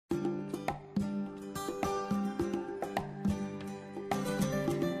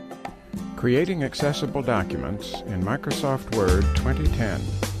Creating Accessible Documents in Microsoft Word 2010.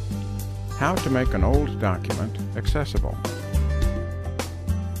 How to make an old document accessible.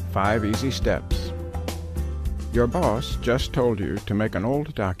 5 easy steps. Your boss just told you to make an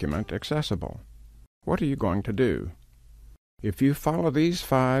old document accessible. What are you going to do? If you follow these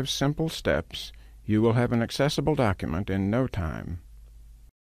 5 simple steps, you will have an accessible document in no time.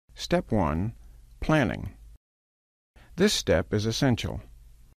 Step 1. Planning. This step is essential.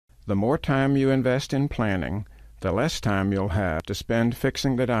 The more time you invest in planning, the less time you'll have to spend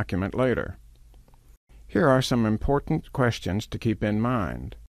fixing the document later. Here are some important questions to keep in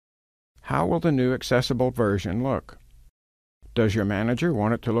mind. How will the new accessible version look? Does your manager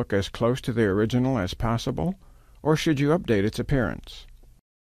want it to look as close to the original as possible, or should you update its appearance?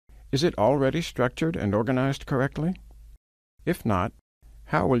 Is it already structured and organized correctly? If not,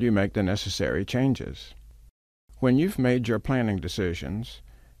 how will you make the necessary changes? When you've made your planning decisions,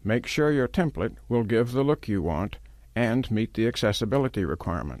 make sure your template will give the look you want and meet the accessibility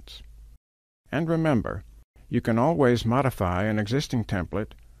requirements. And remember, you can always modify an existing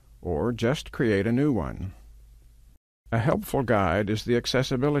template or just create a new one. A helpful guide is the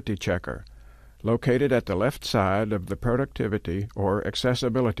Accessibility Checker, located at the left side of the Productivity or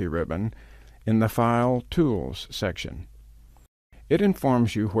Accessibility ribbon in the File Tools section. It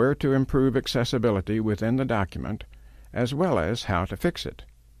informs you where to improve accessibility within the document, as well as how to fix it.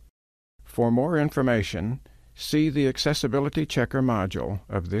 For more information, see the Accessibility Checker module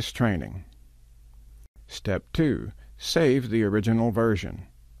of this training. Step 2. Save the original version.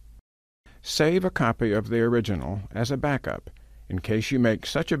 Save a copy of the original as a backup in case you make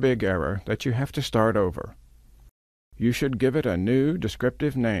such a big error that you have to start over. You should give it a new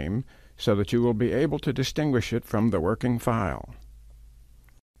descriptive name so that you will be able to distinguish it from the working file.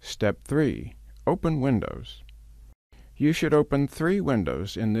 Step 3. Open Windows. You should open 3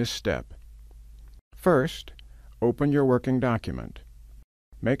 windows in this step. First, open your working document.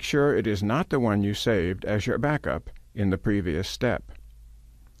 Make sure it is not the one you saved as your backup in the previous step.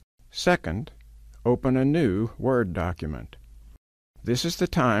 Second, open a new Word document. This is the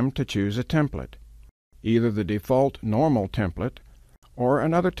time to choose a template, either the default normal template or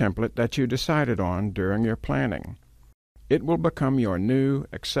another template that you decided on during your planning. It will become your new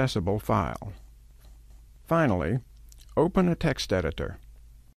accessible file. Finally, open a text editor.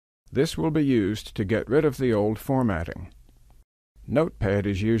 This will be used to get rid of the old formatting. Notepad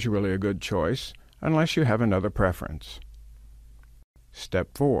is usually a good choice, unless you have another preference.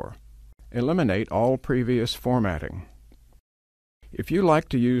 Step 4. Eliminate all previous formatting. If you like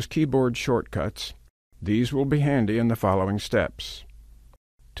to use keyboard shortcuts, these will be handy in the following steps.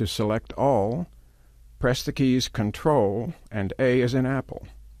 To select all, press the keys Ctrl and A as in Apple.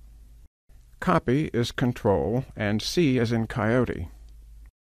 Copy is Ctrl and C as in Coyote.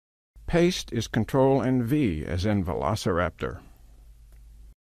 Paste is Ctrl and V as in Velociraptor.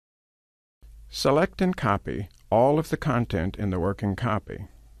 Select and copy all of the content in the working copy.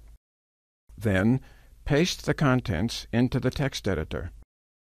 Then, paste the contents into the text editor.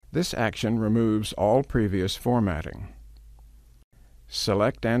 This action removes all previous formatting.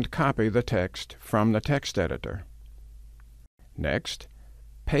 Select and copy the text from the text editor. Next,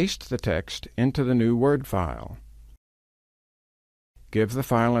 paste the text into the new Word file. Give the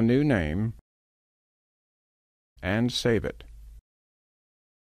file a new name and save it.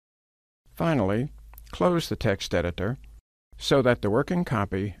 Finally, close the text editor so that the working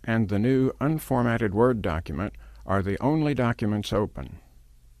copy and the new unformatted Word document are the only documents open.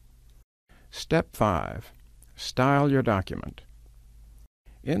 Step 5. Style your document.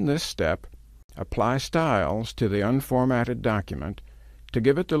 In this step, apply styles to the unformatted document to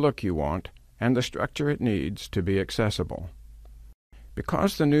give it the look you want and the structure it needs to be accessible.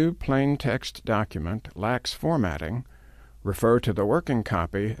 Because the new plain text document lacks formatting, refer to the working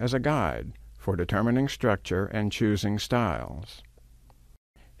copy as a guide for determining structure and choosing styles.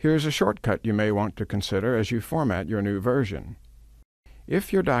 Here's a shortcut you may want to consider as you format your new version.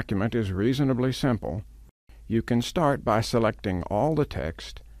 If your document is reasonably simple, you can start by selecting all the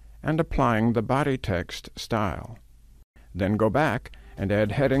text and applying the body text style. Then go back and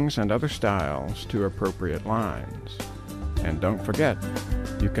add headings and other styles to appropriate lines. And don't forget,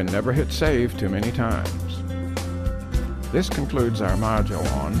 you can never hit save too many times. This concludes our module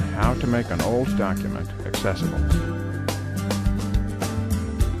on how to make an old document accessible.